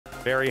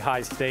Very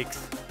high stakes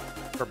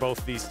for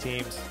both these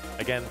teams.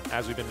 Again,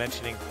 as we've been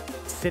mentioning,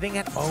 sitting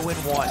at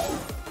 0-1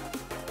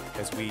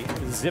 as we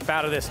zip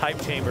out of this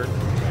hype chamber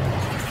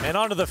and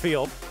onto the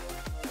field.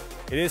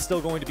 It is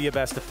still going to be a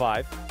best of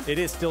 5. It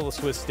is still a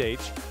Swiss stage.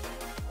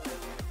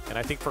 And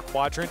I think for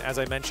Quadrant, as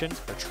I mentioned,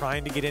 they're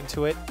trying to get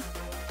into it.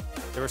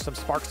 There were some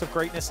sparks of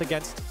greatness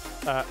against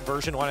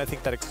version 1. I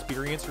think that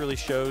experience really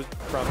showed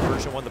from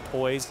version 1, the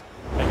poise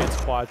against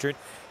Quadrant.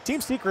 Team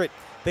Secret,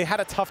 they had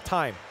a tough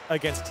time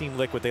against Team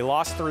Liquid. They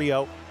lost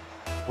 3-0,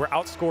 were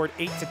outscored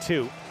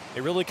 8-2.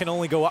 It really can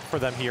only go up for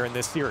them here in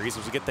this series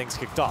as we get things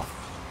kicked off.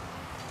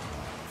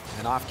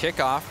 And off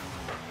kickoff,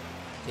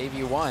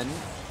 KV1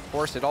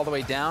 forced it all the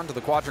way down to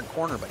the Quadrant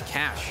corner, but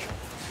Cash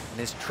and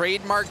his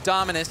trademark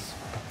dominance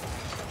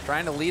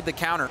trying to lead the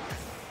counter.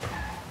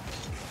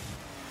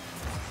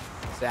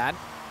 Sad,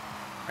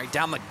 right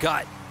down the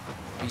gut.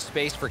 Be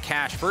space for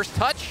Cash. First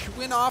touch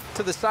went off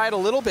to the side a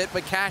little bit,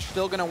 but Cash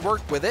still gonna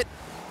work with it.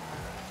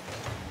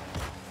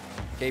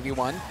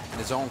 KV1 in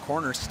his own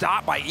corner,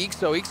 stopped by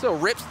Ixo.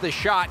 Ixo rips the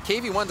shot.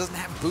 KV1 doesn't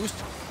have boost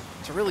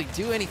to really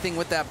do anything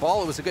with that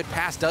ball. It was a good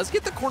pass. Does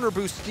get the corner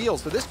boost steal,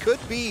 so this could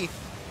be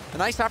a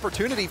nice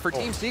opportunity for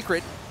Team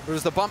Secret. There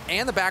was the bump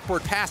and the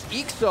backboard pass.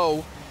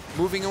 Ixo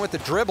moving in with the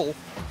dribble,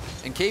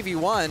 and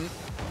KV1,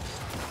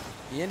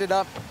 he ended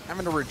up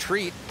having to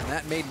retreat, and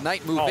that made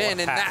Knight move in,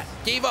 and that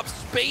gave up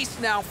space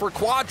now for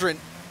Quadrant.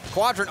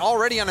 Quadrant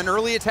already on an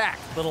early attack.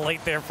 A little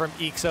late there from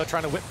Ixo,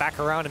 trying to whip back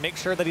around and make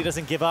sure that he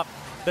doesn't give up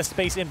the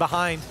space in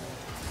behind.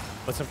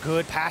 But some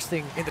good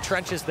passing in the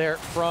trenches there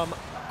from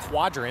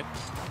Quadrant.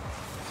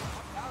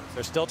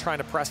 They're still trying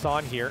to press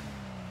on here.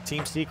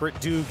 Team Secret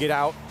do get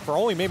out for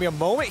only maybe a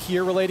moment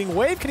here. Relating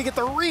Wave, can he get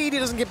the read? He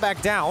doesn't get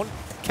back down.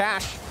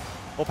 Cash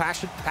will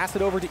pass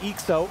it over to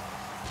Ixo,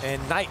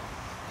 and Knight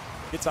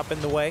gets up in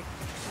the way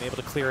and able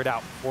to clear it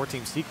out for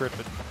Team Secret,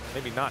 but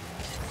maybe not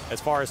as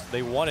far as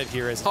they wanted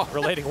here as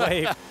Relating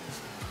Wave.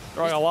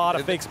 Throwing a lot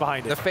of fakes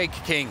behind it. The fake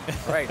king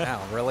right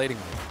now, Relating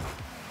Wave.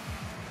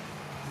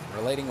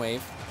 Relating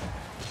Wave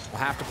will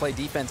have to play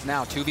defense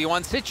now.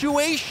 2v1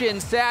 situation.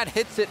 Sad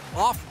hits it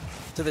off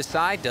to the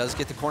side, does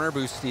get the corner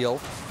boost steal.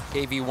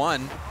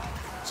 KV1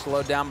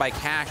 slowed down by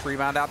Cash,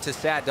 rebound out to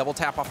Sad, double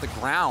tap off the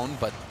ground,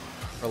 but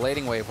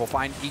Relating Wave will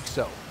find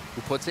Ixo,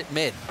 who puts it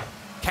mid.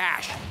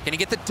 Cash, can he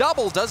get the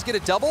double? Does get a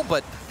double,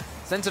 but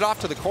sends it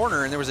off to the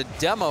corner, and there was a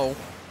demo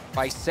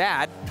by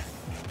Sad.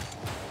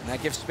 And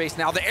that gives space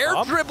now. The air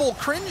dribble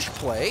cringe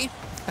play.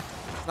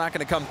 It's not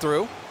gonna come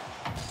through.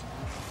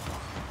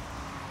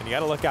 And you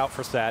gotta look out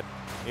for Sad.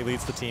 He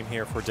leads the team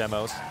here for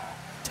demos.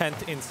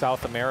 10th in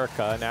South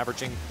America and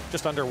averaging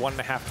just under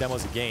 1.5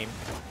 demos a game.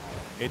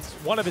 It's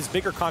one of his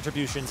bigger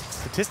contributions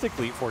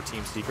statistically for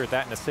Team Secret,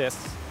 that and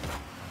assists.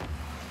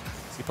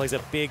 He plays a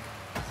big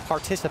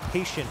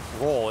participation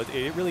role.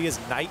 It really is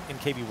Knight and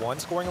KV1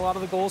 scoring a lot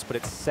of the goals, but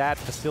it's Sad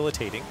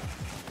facilitating,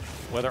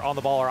 whether on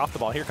the ball or off the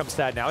ball. Here comes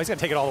Sad now. He's gonna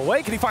take it all the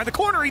way. Can he find the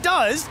corner? He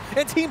does!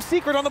 And Team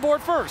Secret on the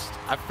board first.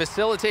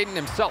 Facilitating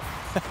himself,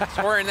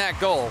 scoring that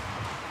goal.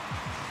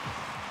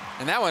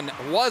 And that one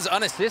was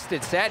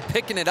unassisted. Sad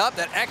picking it up.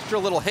 That extra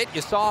little hit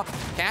you saw.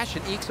 Cash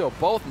and Ixo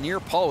both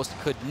near post,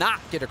 could not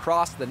get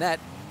across the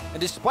net.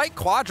 And despite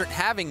Quadrant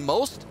having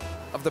most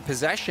of the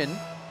possession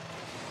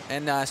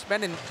and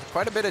spending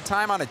quite a bit of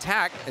time on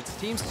attack, it's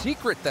Team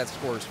Secret that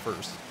scores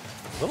first.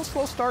 A little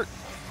slow start,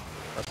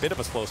 or a bit of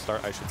a slow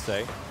start, I should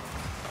say,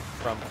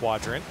 from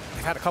Quadrant.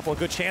 They've had a couple of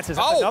good chances.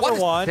 Another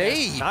one.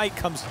 Knight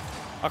comes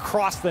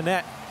across the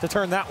net to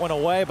turn that one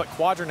away, but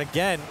Quadrant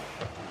again,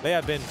 they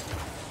have been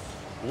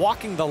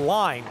walking the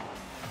line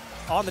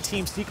on the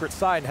Team Secret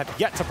side and have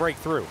yet to break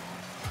through.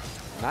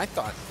 And I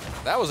thought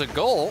that was a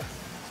goal,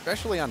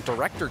 especially on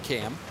director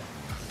cam.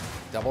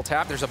 Double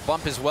tap, there's a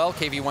bump as well.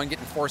 KV1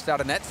 getting forced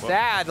out of net.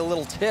 Sad, a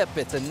little tip.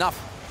 It's enough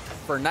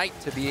for Knight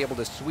to be able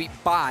to sweep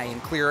by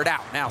and clear it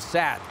out. Now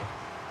Sad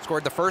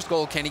scored the first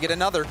goal. Can he get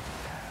another?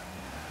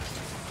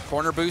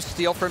 Corner boost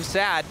steal from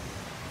Sad.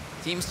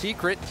 Team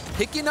Secret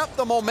picking up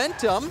the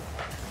momentum.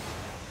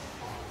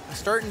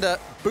 Starting to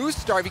boost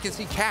Starve. You can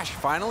see Cash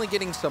finally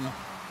getting some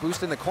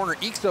boost in the corner.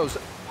 Ixo's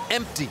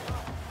empty.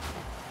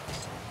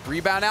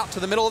 Rebound out to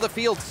the middle of the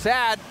field.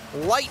 Sad,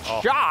 light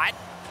shot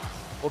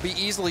will be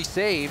easily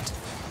saved.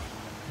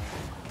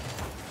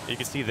 You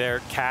can see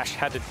there, Cash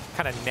had to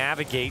kind of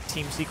navigate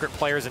Team Secret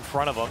players in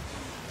front of him.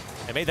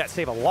 It made that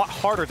save a lot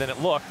harder than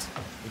it looked.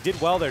 He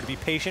did well there to be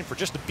patient for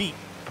just a beat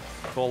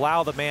to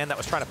allow the man that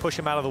was trying to push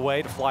him out of the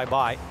way to fly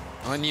by.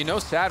 And you know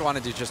Sad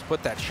wanted to just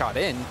put that shot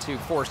in to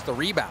force the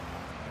rebound.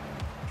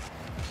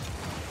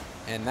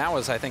 And that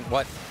was, I think,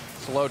 what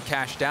slowed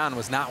Cash down,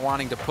 was not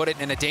wanting to put it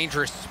in a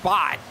dangerous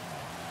spot.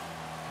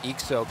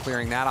 Ixo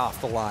clearing that off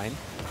the line.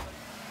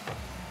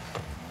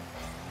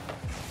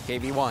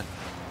 KV1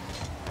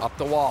 up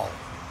the wall.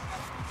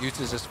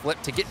 Uses his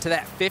flip to get to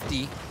that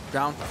 50.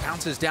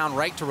 Bounces down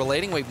right to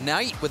Relating Wave.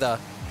 Knight with a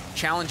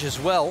challenge as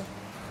well.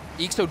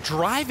 Ixo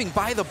driving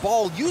by the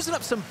ball, using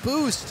up some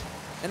boost.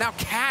 And now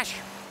Cash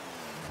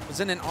was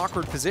in an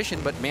awkward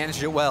position, but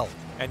managed it well.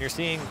 And you're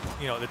seeing,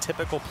 you know, the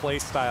typical play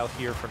style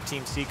here from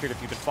Team Secret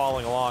if you've been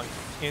following along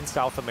in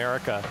South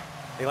America.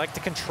 They like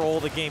to control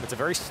the game. It's a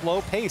very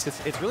slow pace.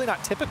 It's really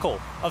not typical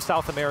of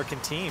South American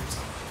teams.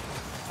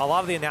 A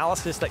lot of the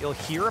analysis that you'll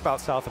hear about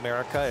South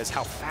America is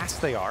how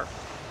fast they are.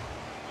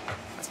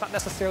 That's not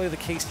necessarily the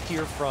case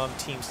here from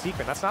Team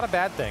Secret. That's not a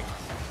bad thing.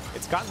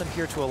 It's gotten them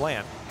here to a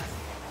LAN.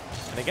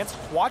 And against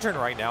Quadrant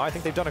right now, I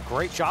think they've done a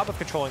great job of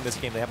controlling this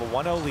game. They have a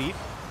 1-0 lead.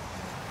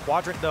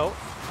 Quadrant, though,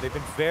 they've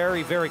been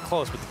very, very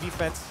close, but the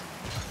defense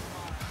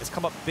has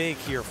come up big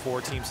here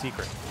for Team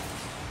Secret.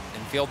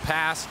 Infield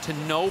pass to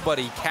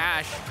nobody.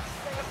 Cash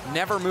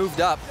never moved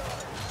up.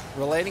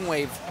 Relating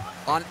Wave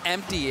on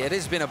empty. It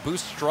has been a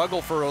boost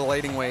struggle for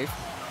Relating Wave.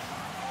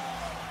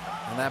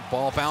 And that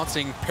ball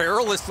bouncing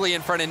perilously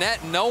in front of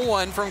net. No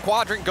one from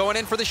Quadrant going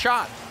in for the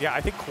shot. Yeah, I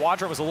think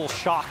Quadrant was a little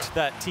shocked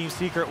that Team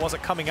Secret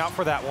wasn't coming out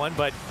for that one,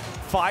 but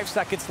 5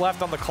 seconds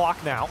left on the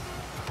clock now.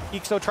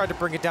 Ixo tried to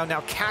bring it down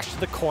now. Cash to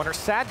the corner.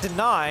 Sad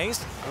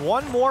denies.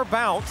 One more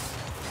bounce.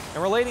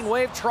 And Relating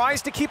Wave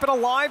tries to keep it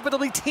alive, but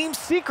it'll be Team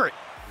Secret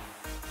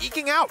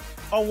eking out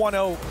a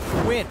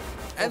 1-0 win.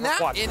 And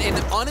that, in an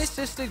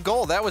unassisted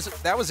goal, that was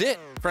it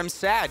from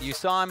Sad. You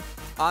saw him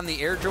on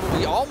the air dribble.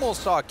 We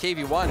almost saw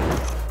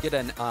KV1 get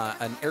an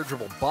air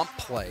dribble bump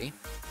play.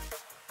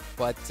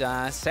 But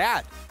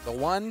Sad, the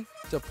one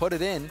to put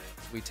it in.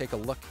 We take a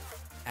look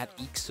at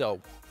Ixo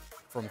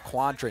from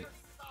Quadrant.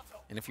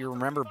 And if you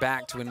remember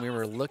back to when we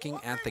were looking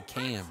at the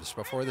cams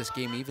before this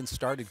game even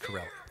started,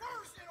 Corel,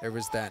 there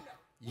was that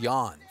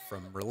yawn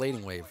from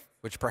Relating Wave,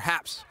 which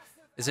perhaps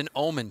is an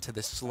omen to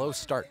this slow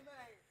start.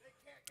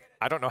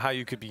 I don't know how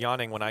you could be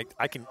yawning when I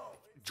can.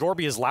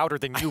 Jorby is louder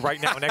than you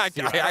right now next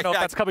to you. I don't know if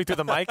that's coming through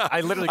the mic.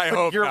 I literally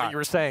couldn't hear what you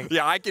were saying.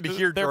 Yeah, I can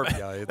hear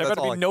Jorby. There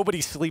better be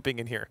nobody sleeping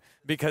in here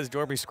because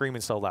Jorby's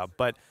screaming so loud.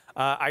 But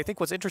I think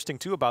what's interesting,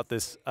 too, about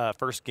this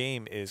first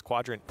game is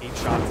Quadrant 8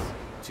 shots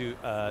to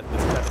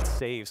the 7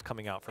 saves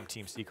coming out from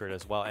Team Secret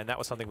as well. And that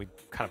was something we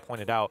kind of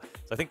pointed out.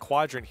 So I think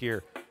Quadrant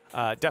here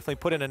definitely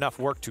put in enough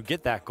work to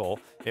get that goal.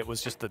 It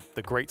was just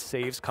the great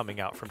saves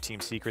coming out from Team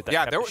Secret that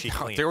kept the sheet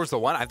clean. There was the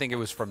one, I think it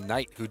was from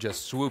Knight, who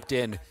just swooped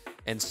in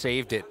and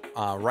saved it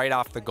right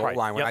off the goal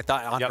line. When I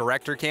thought on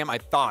director cam, I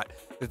thought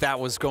that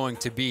was going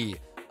to be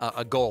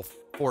a goal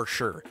for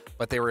sure,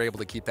 but they were able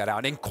to keep that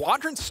out. And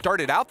Quadrant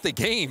started out the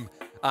game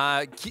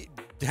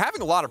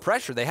having a lot of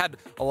pressure. They had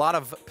a lot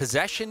of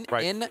possession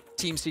in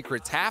Team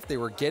Secret's half. They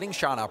were getting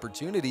shot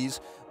opportunities,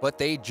 but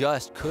they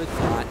just could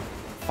not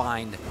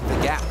find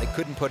the gap. They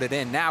couldn't put it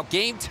in. Now,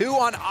 game 2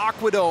 on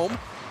Aquadome.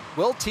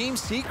 Will Team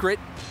Secret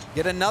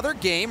get another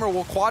game, or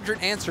will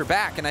Quadrant answer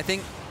back? And I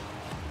think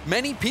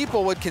many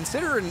people would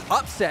consider it an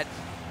upset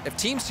if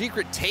Team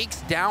Secret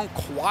takes down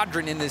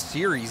Quadrant in this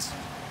series.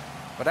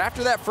 But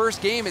after that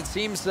first game, it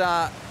seems,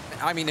 I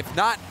mean, if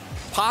not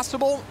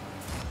possible,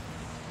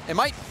 it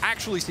might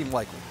actually seem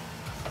likely.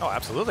 Oh,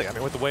 absolutely. I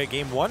mean, with the way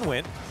game 1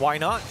 went, why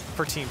not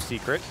for Team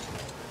Secret?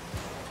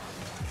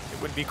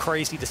 It wouldn't be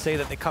crazy to say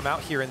that they come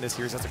out here in this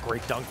series. That's a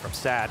great dunk from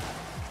Sad.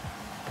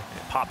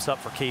 It pops up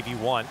for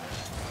KV1.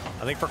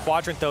 I think for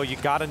Quadrant, though, you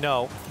got to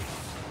know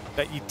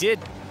that you did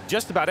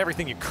just about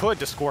everything you could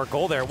to score a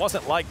goal there. It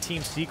wasn't like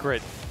Team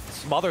Secret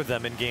smothered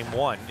them in game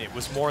 1. It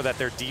was more that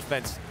their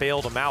defense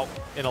bailed them out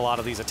in a lot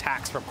of these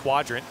attacks from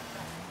Quadrant.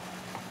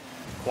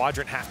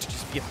 Quadrant have to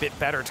just be a bit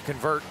better to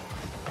convert.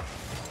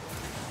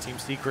 Team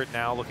Secret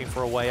now looking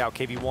for a way out.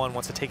 KV1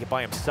 wants to take it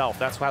by himself.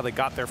 That's why they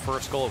got their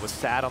first goal. It was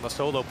Sad on the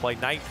solo play.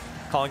 Knight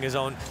calling his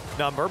own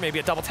number. Maybe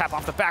a double tap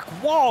off the back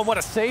wall. And what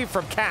a save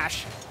from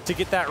Cash to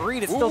get that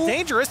read. It's still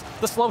dangerous.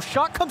 The slow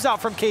shot comes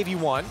out from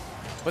KV1,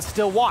 but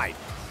still wide.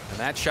 And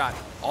that shot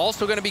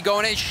also going to be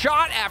going in.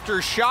 Shot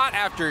after shot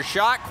after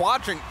shot.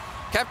 Quadrant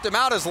kept them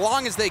out as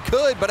long as they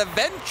could, but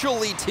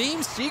eventually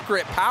Team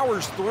Secret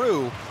powers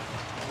through.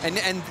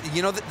 And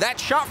you know, that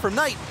shot from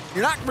Knight,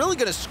 you're not really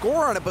going to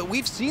score on it, but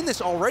we've seen this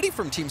already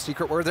from Team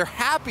Secret where they're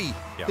happy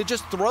to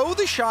just throw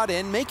the shot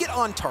in, make it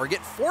on target,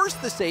 force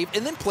the save,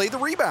 and then play the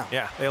rebound.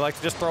 Yeah, they like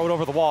to just throw it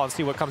over the wall and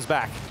see what comes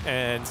back.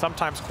 And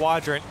sometimes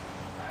Quadrant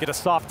get a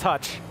soft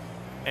touch,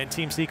 and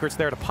Team Secret's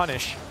there to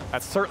punish.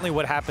 That's certainly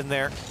what happened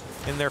there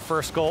in their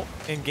first goal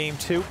in game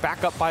 2.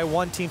 Back up by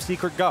 1, Team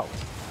Secret go.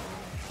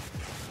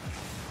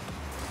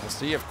 We'll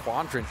see if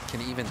Quadrant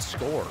can even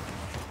score.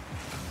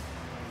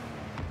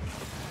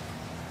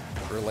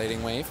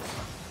 Relating Wave.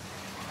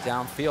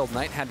 Downfield,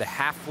 Knight had to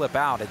half flip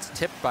out. It's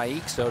tipped by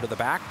Ixo to the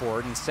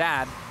backboard, and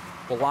Sad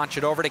will launch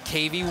it over to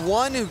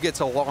KV1, who gets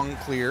a long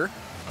clear.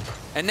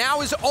 And now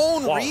his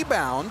own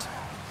rebound.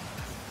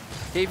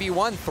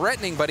 KV1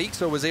 threatening, but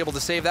Ixo was able to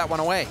save that one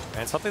away.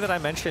 And something that I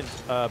mentioned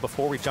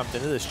before we jumped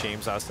into this,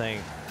 James, I was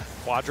saying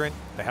Quadrant,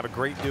 they have a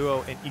great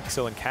duo in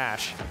Ixo and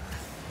Cash.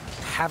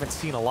 Haven't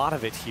seen a lot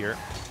of it here.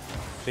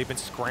 They've been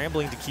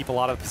scrambling to keep a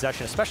lot of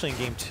possession, especially in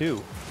game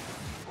 2.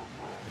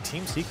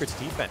 Team Secret's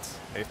defense,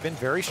 they've been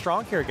very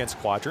strong here against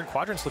Quadrant.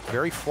 Quadrant's looked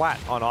very flat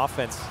on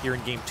offense here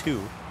in game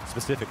 2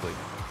 specifically.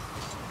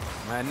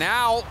 And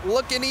now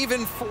looking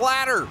even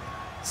flatter.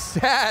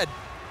 Sad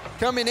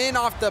coming in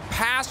off the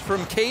pass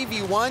from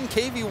KV1.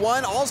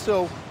 KV1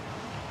 also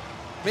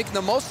making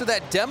the most of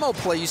that demo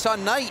play. You saw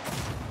Knight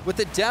with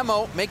the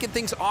demo, making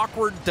things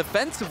awkward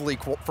defensively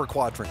for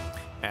Quadrant.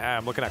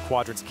 I'm looking at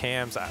Quadrant's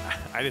cams.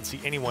 I didn't see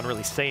anyone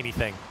really say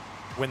anything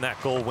when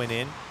that goal went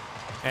in.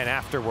 And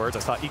afterwards, I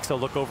saw Ixo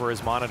look over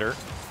his monitor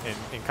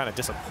in kind of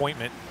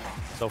disappointment.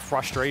 So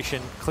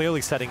frustration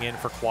clearly setting in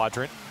for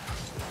Quadrant.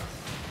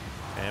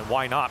 And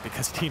why not?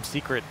 Because Team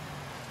Secret,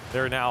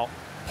 they're now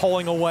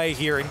pulling away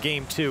here in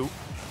game 2.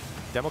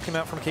 Demo came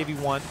out from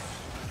KV1.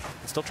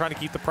 Still trying to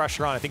keep the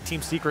pressure on. I think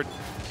Team Secret,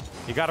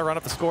 you got to run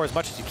up the score as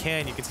much as you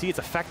can. You can see it's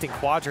affecting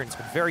Quadrant. It's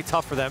been very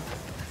tough for them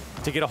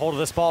to get a hold of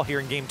this ball here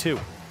in game 2.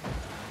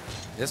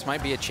 This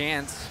might be a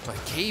chance, but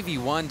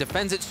KV1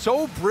 defends it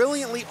so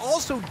brilliantly,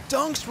 also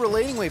dunks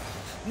Relating Wave.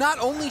 Not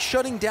only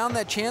shutting down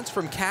that chance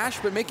from Cash,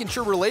 but making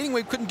sure Relating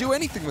Wave couldn't do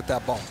anything with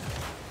that ball.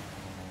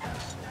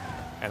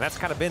 And that's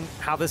kind of been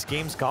how this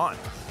game's gone.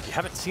 You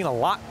haven't seen a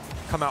lot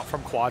come out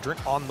from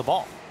Quadrant on the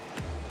ball.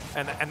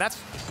 And that's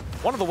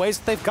one of the ways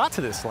that they've got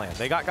to this land.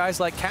 They got guys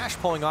like Cash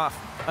pulling off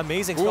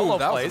amazing solo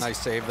that plays. Was a nice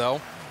save, though.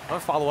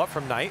 Another follow-up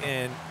from Knight,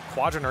 and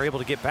Quadrant are able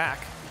to get back.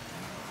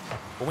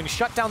 But when you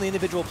shut down the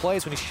individual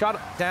plays, when you shut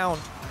down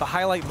the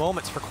highlight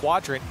moments for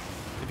Quadrant,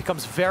 it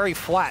becomes very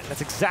flat. And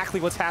that's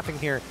exactly what's happening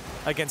here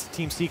against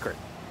Team Secret.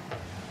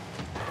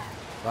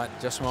 But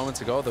just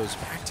moments ago, those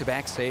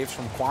back-to-back saves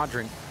from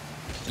Quadrant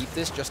keep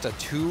this just a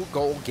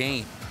 2-goal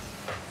game.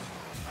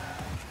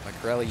 Like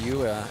Corelli,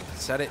 you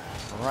said it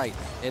right.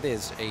 It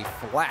is a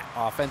flat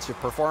offensive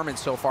performance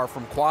so far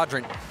from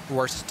Quadrant, who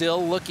are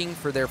still looking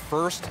for their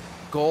first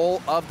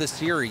goal of the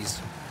series.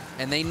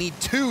 And they need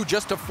 2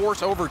 just to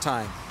force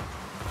overtime.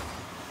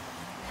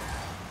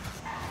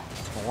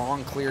 A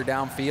long clear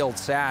downfield,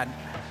 Sad.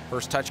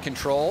 First touch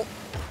control.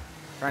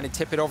 Trying to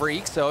tip it over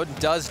Ixo,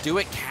 does do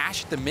it.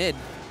 Cash at the mid.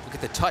 Look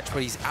at the touch,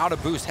 but he's out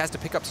of boost. Has to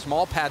pick up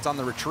small pads on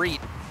the retreat.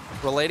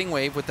 Relating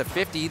Wave with the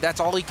 50,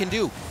 that's all he can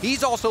do.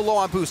 He's also low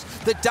on boost.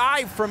 The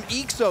dive from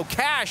Ixo,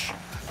 Cash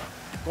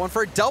going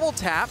for a double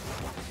tap.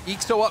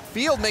 Ixo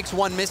upfield makes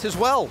one miss as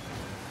well.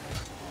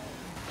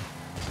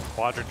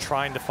 Quadrant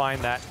trying to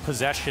find that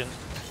possession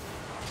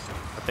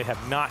that they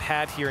have not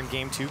had here in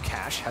game 2.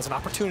 Cash has an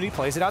opportunity,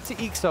 plays it out to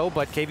Ixo,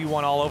 but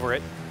KV1 all over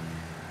it.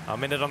 A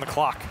minute on the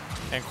clock,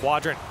 and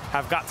Quadrant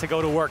have got to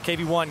go to work.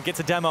 KV1 gets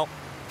a demo.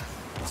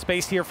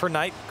 Space here for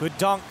Knight. Good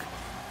dunk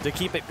to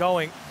keep it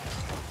going.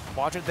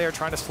 Quadrant there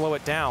trying to slow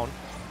it down.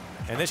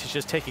 And this is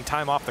just taking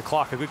time off the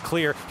clock. A good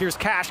clear. Here's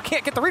Cash.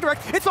 Can't get the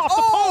redirect. It's off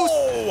the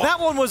post. That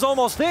one was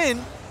almost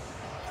in.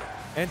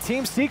 And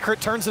Team Secret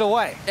turns it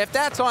away. If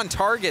that's on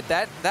target,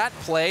 that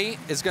play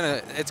is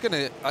gonna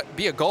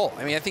be a goal.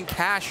 I mean, I think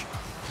Cash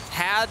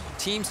had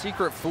Team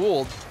Secret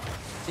fooled.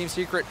 Team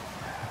Secret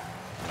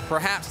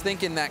perhaps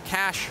thinking that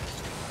Cash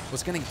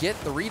was gonna get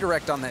the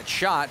redirect on that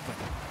shot, but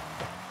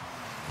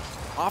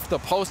off the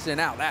post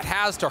and out. That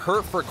has to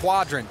hurt for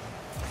Quadrant.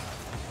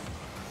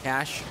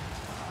 Cash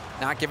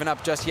not giving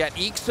up just yet.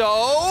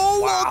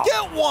 Ixo will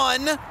get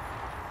one.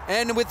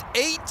 And with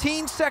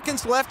 18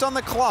 seconds left on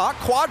the clock,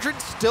 Quadrant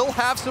still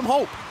have some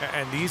hope.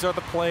 And these are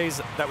the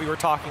plays that we were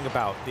talking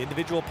about. The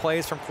individual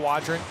plays from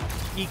Quadrant.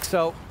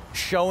 Ixo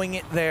showing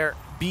it there,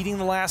 beating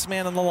the last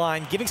man on the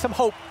line, giving some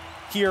hope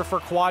here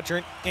for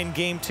Quadrant in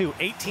game 2.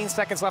 18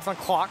 seconds left on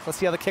the clock. Let's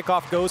see how the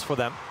kickoff goes for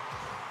them.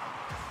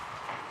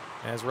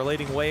 As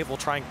Relating Wave will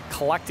try and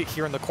collect it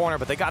here in the corner,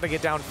 but they got to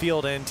get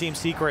downfield, and Team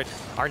Secret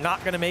are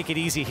not going to make it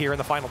easy here in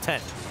the final 10.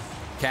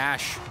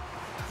 Cash,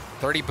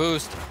 30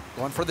 boost,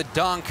 going for the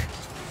dunk.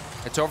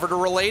 It's over to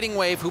Relating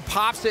Wave, who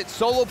pops it.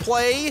 Solo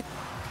play,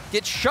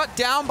 gets shut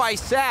down by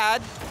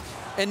Sad,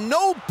 and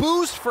no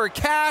boost for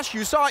Cash.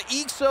 You saw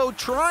Ixo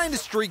trying to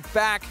streak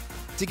back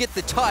to get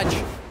the touch.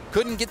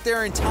 Couldn't get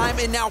there in time,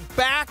 and now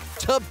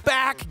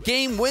back-to-back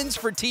game wins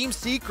for Team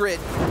Secret.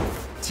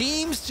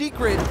 Team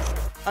Secret,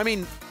 I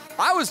mean,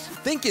 I was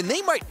thinking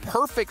they might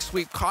perfect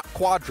sweep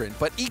Quadrant,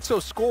 but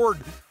Ixo scored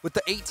with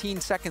the 18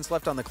 seconds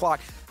left on the clock.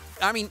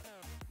 I mean,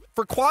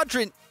 for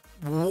Quadrant,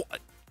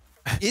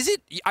 is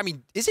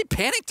it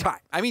panic time?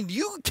 I mean,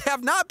 you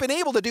have not been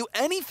able to do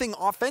anything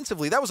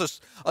offensively. That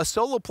was a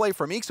solo play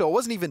from Ixo. It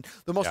wasn't even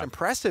the most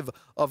impressive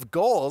of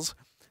goals.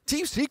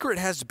 Team Secret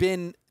has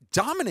been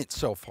dominant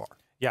so far.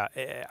 Yeah,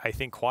 I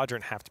think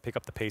Quadrant have to pick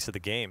up the pace of the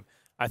game.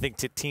 I think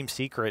Team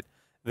Secret,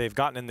 they've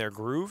gotten in their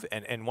groove,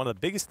 and one of the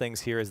biggest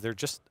things here is they're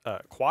just,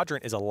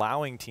 Quadrant is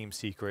allowing Team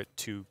Secret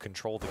to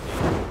control the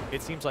game.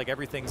 It seems like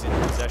everything's in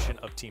possession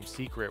of Team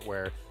Secret,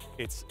 where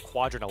it's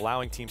Quadrant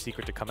allowing Team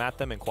Secret to come at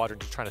them and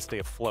Quadrant just trying to stay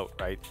afloat,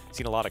 right?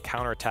 Seen a lot of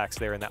counterattacks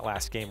there in that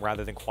last game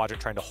rather than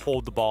Quadrant trying to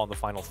hold the ball in the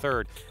final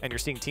third. And you're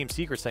seeing Team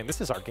Secret saying,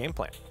 this is our game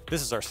plan.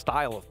 This is our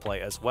style of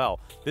play as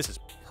well. This is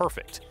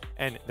perfect.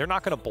 And they're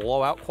not going to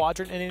blow out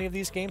Quadrant in any of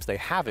these games. They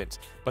haven't,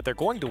 but they're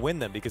going to win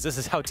them because this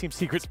is how Team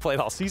Secret's played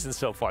all season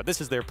so far.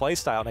 This is their play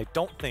style, and I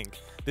don't think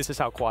this is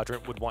how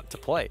Quadrant would want to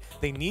play.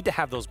 They need to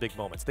have those big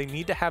moments. They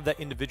need to have that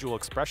individual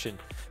expression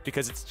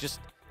because it's just,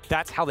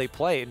 that's how they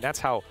play, and that's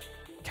how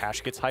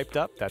Cash gets hyped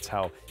up. That's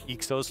how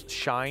Ixo's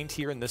shined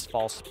here in this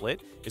fall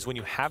split, is when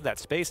you have that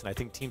space, and I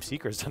think Team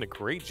Secret has done a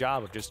great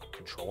job of just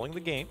controlling the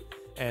game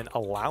and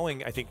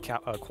allowing, I think,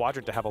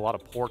 Quadrant to have a lot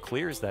of poor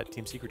clears that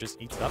Team Secret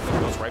just eats up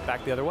and goes right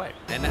back the other way.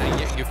 And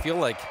you feel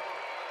like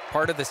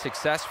part of the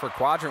success for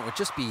Quadrant would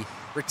just be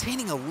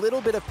retaining a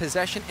little bit of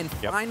possession and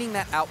finding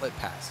that outlet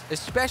pass,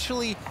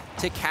 especially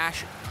to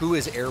Cash, who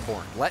is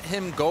airborne. Let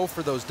him go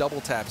for those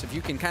double taps. If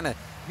you can kind of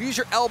use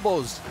your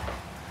elbows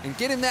and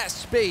get in that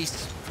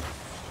space,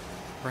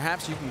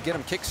 perhaps you can get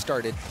him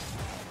kick-started.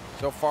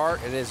 So far,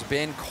 it has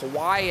been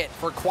quiet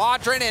for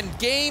Quadrant, and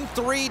Game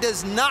 3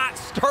 does not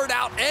start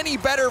out any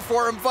better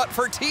for him, but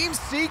for Team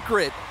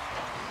Secret,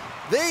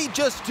 they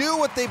just do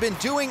what they've been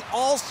doing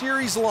all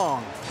series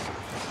long.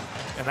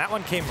 And that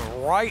one came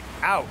right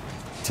out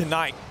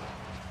tonight.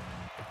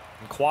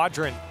 And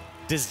Quadrant,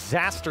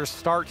 disaster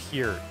start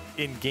here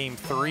in Game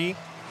 3.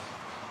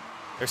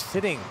 They're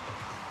sitting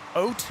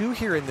 0-2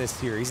 here in this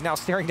series, now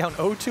staring down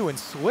 0-2 in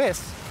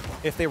Swiss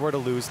if they were to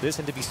lose this,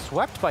 and to be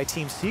swept by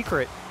Team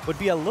Secret would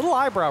be a little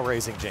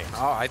eyebrow-raising, James.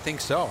 Oh, I think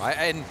so.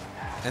 And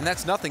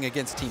that's nothing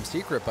against Team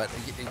Secret, but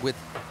with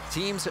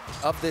teams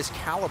of this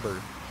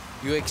caliber,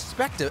 you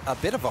expect a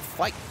bit of a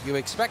fight. You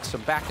expect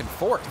some back and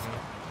forth.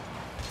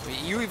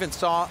 You even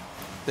saw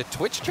the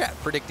Twitch chat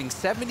predicting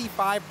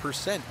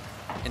 75%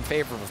 in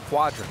favor of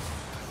Quadrant.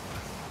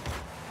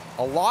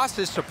 A loss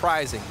is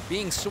surprising.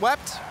 Being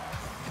swept,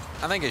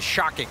 I think, is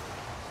shocking.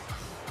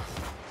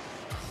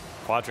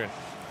 Quadrant,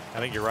 I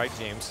think you're right,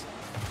 James.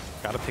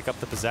 Got to pick up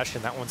the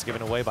possession. That one's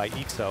given away by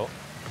Ixo.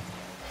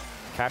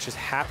 Cash is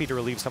happy to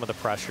relieve some of the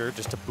pressure,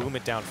 just to boom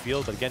it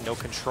downfield, but again, no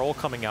control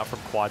coming out from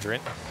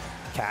Quadrant.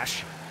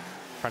 Cash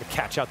trying to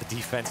catch out the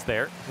defense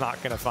there.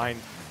 Not going to find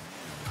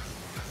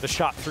the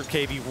shot through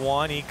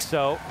KV1.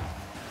 Ixo.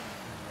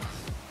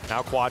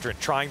 Now Quadrant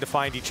trying to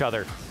find each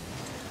other.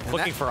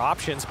 Looking for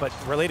options, but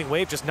Relating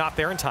Wave just not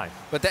there in time.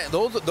 But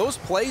those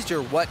plays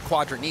are what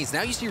Quadrant needs.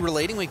 Now you see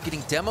Relating Wave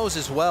getting demos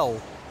as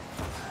well.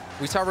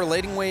 We saw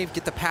Relating Wave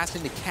get the pass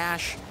into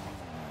Cash,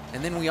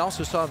 and then we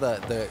also saw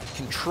the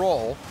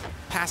control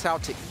pass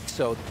out to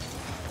Ixo.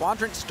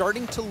 Quadrant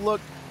starting to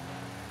look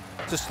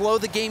to slow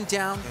the game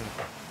down,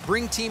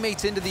 bring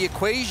teammates into the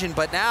equation,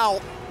 but now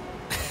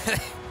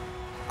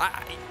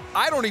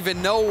I don't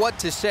even know what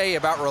to say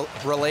about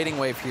Relating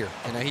Wave here.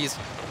 You know, he's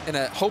in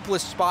a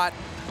hopeless spot,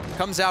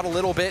 comes out a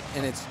little bit,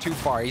 and it's too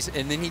far,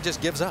 and then he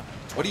just gives up.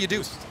 What do you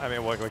do? I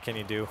mean, what can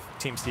you do?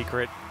 Team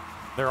Secret,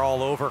 they're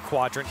all over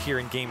Quadrant here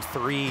in Game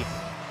 3.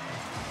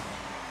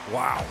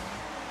 Wow.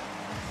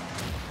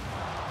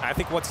 I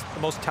think what's the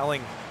most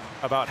telling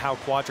about how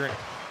Quadrant,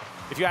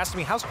 if you asked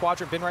me, how's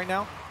Quadrant been right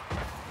now?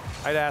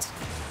 I'd ask,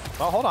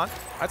 well, hold on.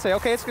 I'd say,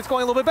 okay, it's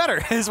going a little bit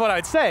better, is what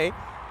I'd say.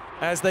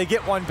 As they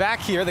get one back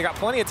here, they got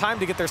plenty of time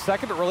to get their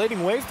second, but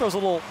Relating Wave throws a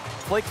little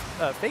fake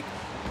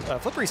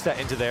flip reset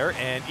into there,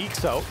 and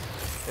Ixo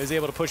is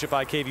able to push it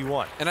by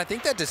KV1. And I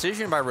think that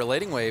decision by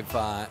Relating Wave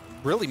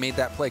really made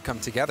that play come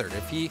together.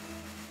 If he,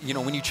 you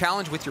know, when you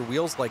challenge with your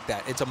wheels like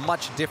that, it's a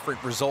much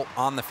different result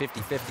on the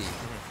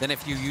 50-50 than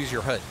if you use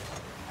your hood.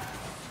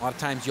 A lot of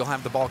times you'll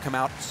have the ball come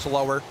out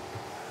slower.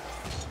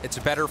 It's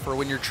better for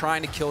when you're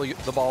trying to kill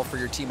the ball for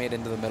your teammate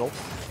into the middle.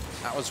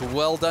 That was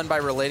well done by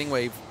Relating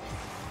Wave.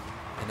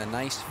 And a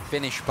nice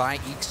finish by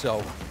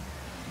Ixo.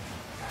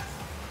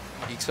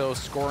 Ixo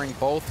scoring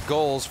both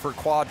goals for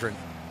Quadrant.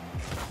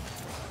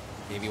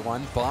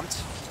 KV1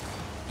 bumped.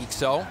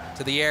 Ixo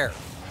to the air.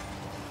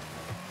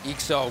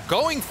 Ixo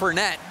going for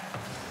net.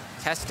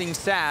 Testing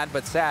Sad,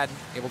 but Sad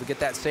able to get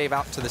that save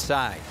out to the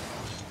side.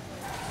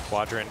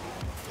 Quadrant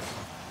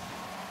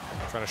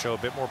trying to show a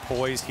bit more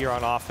poise here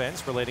on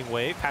offense. Relating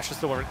Wave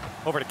passes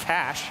over to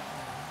Cash.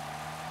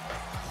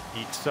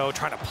 Ixo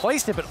trying to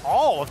place it, but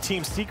all of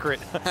Team Secret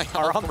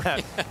are on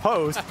that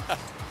post.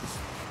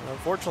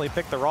 Unfortunately,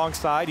 picked the wrong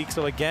side.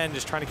 Ixo again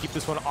just trying to keep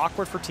this one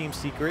awkward for Team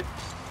Secret.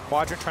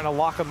 Quadrant trying to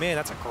lock him in.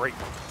 That's a great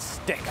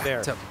stick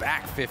there.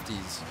 Back-to-back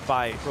 50s.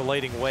 By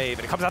Relating Wave.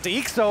 And it comes out to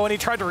Ixo, and he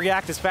tried to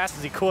react as fast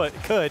as he could.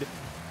 And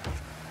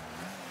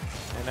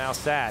now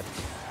Sad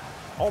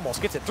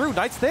almost gets it through.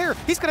 Knight's there.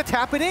 He's going to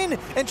tap it in.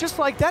 And just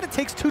like that, it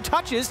takes 2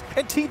 touches,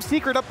 and Team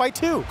Secret up by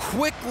 2.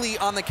 Quickly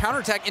on the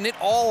counterattack, and it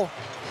all...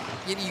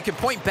 You can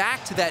point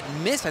back to that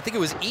miss. I think it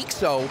was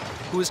Ixo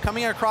who was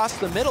coming across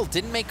the middle,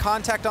 didn't make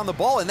contact on the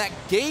ball, and that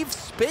gave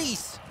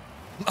space.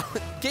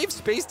 Gave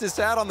space to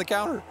Sad on the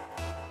counter.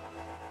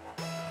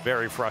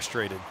 Very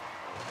frustrated,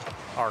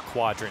 our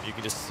Quadrant. You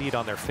can just see it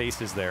on their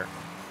faces there.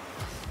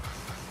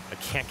 I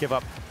can't give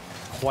up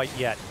quite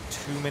yet.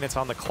 2 minutes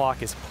on the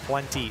clock is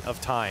plenty of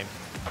time.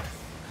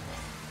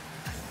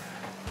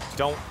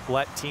 Don't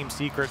let Team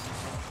Secret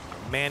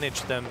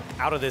manage them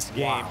out of this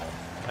game. Wow.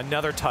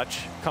 Another touch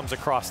comes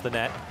across the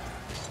net.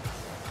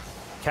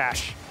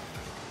 Cash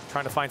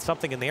trying to find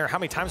something in the air. How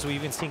many times have we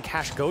even seen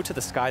Cash go to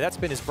the sky? That's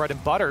been his bread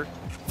and butter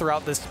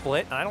throughout this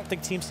split. And I don't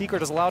think Team Secret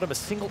has allowed him a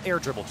single air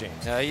dribble,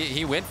 James.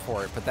 He went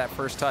for it, but that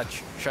first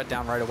touch shut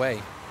down right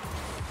away.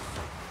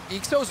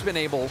 Ixo's been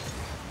able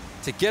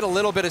to get a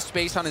little bit of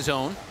space on his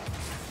own.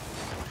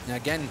 Now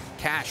again,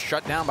 Cash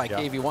shut down by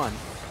KV1.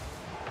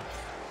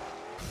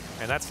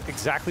 And that's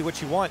exactly what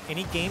you want.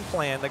 Any game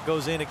plan that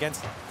goes in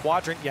against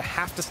Quadrant, you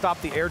have to stop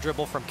the air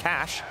dribble from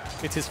Cash.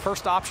 It's his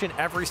first option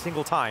every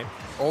single time.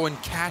 Oh,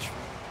 and Cash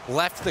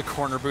left the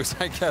corner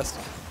boost, I guess,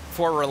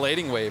 for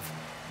Relating Wave.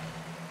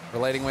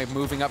 Relating Wave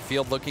moving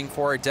upfield looking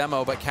for a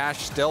demo, but Cash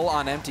still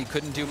on empty,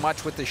 couldn't do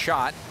much with the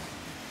shot.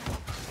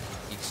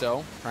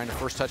 Ixo trying to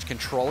first touch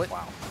control it.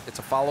 Wow. It's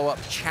a follow-up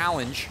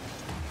challenge,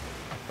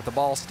 but the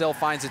ball still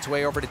finds its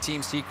way over to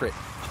Team Secret.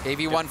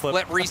 AV1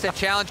 flip reset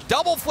challenge,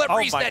 double flip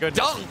reset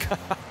dunk.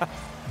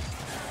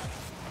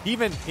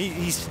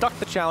 He stuck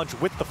the challenge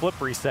with the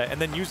flip reset and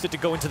then used it to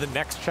go into the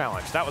next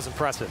challenge. That was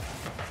impressive.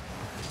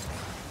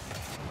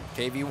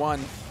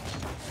 KV1,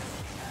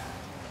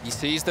 he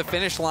sees the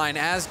finish line,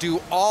 as do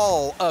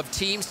all of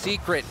Team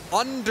Secret.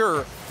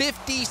 Under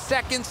 50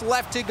 seconds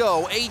left to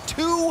go. A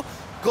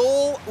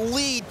 2-goal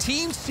lead.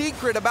 Team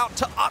Secret about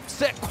to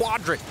upset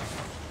Quadrant.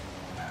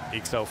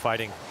 Ixo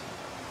fighting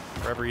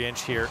for every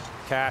inch here.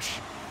 Cash,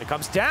 it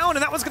comes down,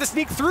 and that one's going to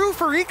sneak through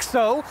for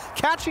Ixo,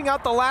 catching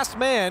out the last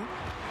man.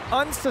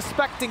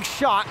 Unsuspecting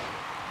shot,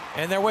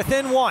 and they're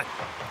within one.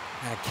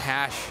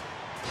 Cash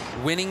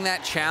winning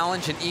that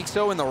challenge, and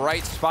Ixo in the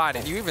right spot,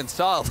 and you even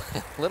saw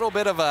a little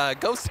bit of a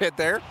ghost hit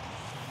there.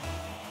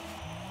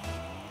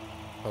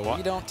 But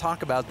we don't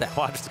talk about that.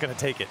 Quadrant's going to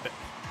take it.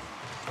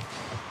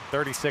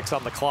 36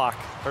 on the clock,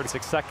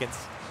 36 seconds,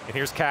 and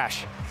here's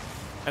Cash.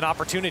 An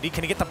opportunity,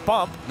 can he get the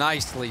bump?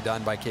 Nicely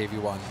done by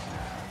KV1.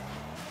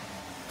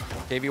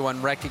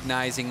 KV1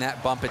 recognizing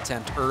that bump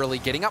attempt early,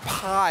 getting up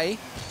high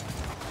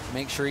to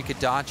make sure he could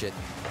dodge it.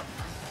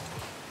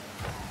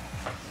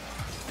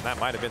 And that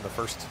might have been the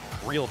first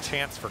real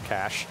chance for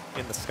Cash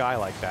in the sky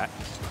like that.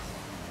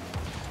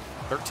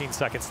 13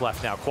 seconds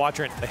left now.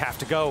 Quadrant, they have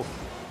to go.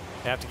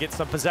 They have to get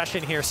some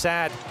possession here.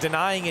 Sad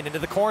denying it into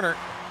the corner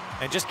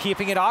and just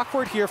keeping it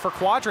awkward here for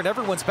Quadrant.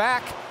 Everyone's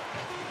back.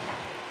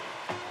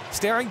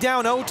 Staring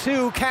down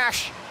 0-2,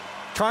 Cash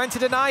trying to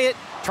deny it,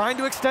 trying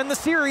to extend the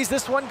series.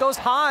 This one goes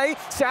high.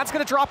 Sad's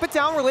gonna drop it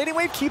down. Relating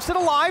Wave keeps it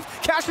alive.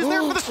 Cash is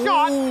there for the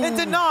shot and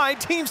denied.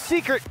 Team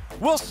Secret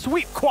will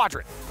sweep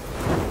Quadrant.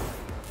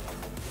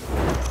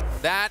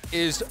 That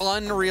is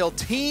unreal.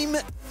 Team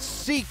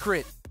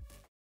Secret